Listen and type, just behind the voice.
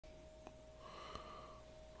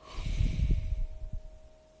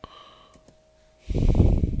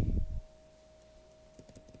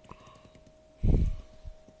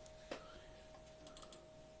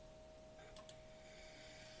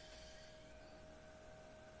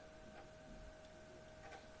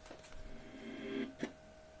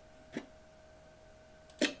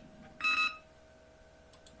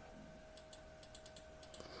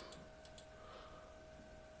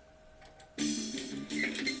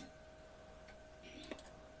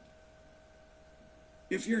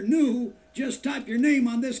If you're new, just type your name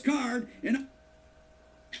on this card and...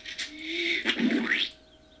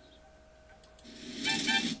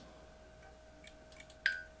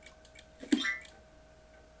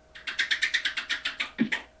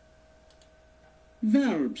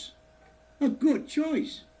 Verbs. A good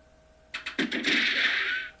choice.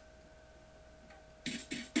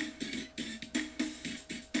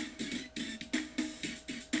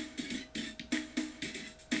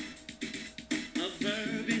 A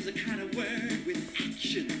verb is a kind of word with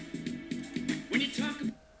action. When you talk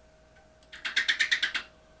about...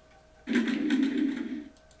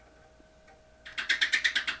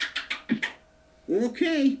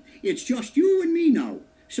 Okay, it's just you and me now,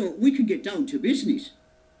 so we can get down to business.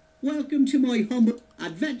 Welcome to my humble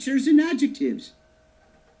adventures in adjectives.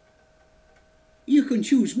 You can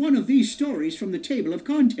choose one of these stories from the table of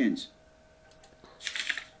contents.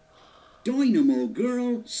 Dynamo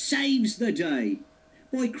Girl Saves the Day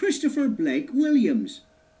by Christopher Blake Williams.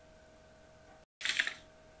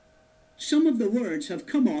 Some of the words have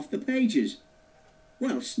come off the pages.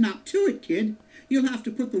 Well, snap to it, kid. You'll have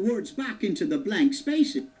to put the words back into the blank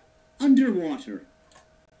spaces. Underwater.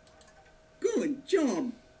 Good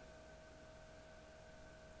job.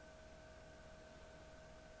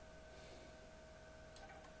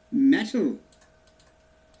 Metal.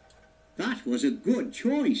 That was a good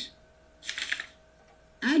choice.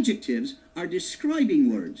 Adjectives are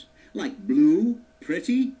describing words, like blue,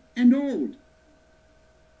 pretty, and old.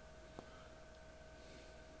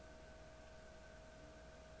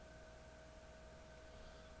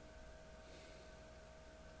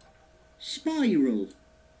 Spiral.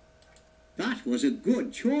 That was a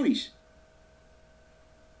good choice.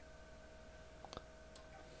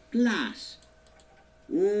 Glass.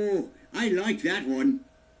 Oh, I like that one.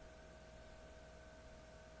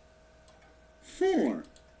 4.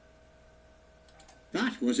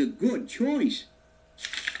 That was a good choice.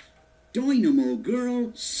 Dynamo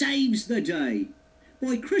Girl Saves the Day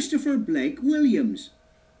by Christopher Blake Williams.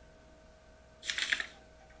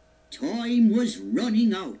 Time was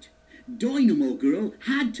running out. Dynamo Girl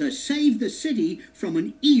had to save the city from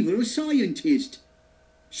an evil scientist.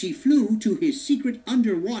 She flew to his secret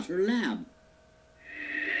underwater lab.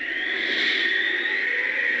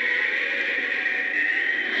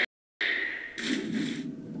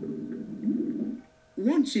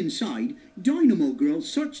 Once inside, Dynamo Girl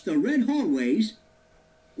searched the red hallways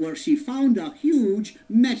where she found a huge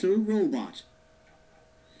metal robot.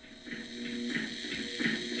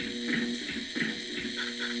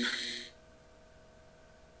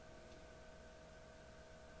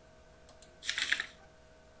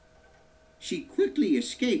 She quickly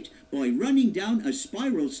escaped by running down a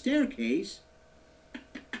spiral staircase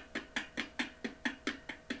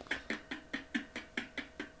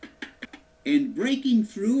and breaking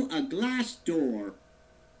through a glass door.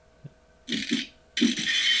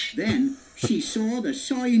 Then she saw the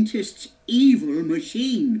scientist's evil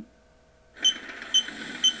machine.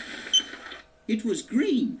 It was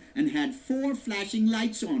green and had 4 flashing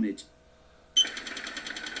lights on it.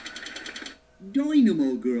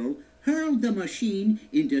 Dynamo Girl hurled the machine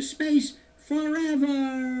into space forever.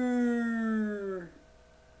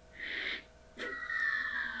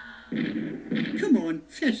 Come on,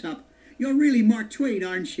 fess up. You're really Mark Twain,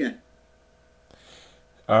 aren't you?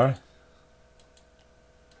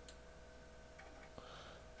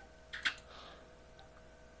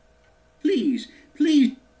 Please,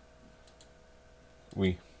 please.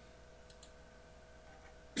 Oui.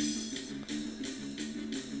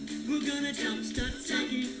 We're gonna jumpstart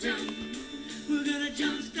second jump. We're gonna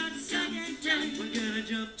jumpstart second jump. We're gonna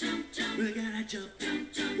jump, jump, jump. We're gonna jump.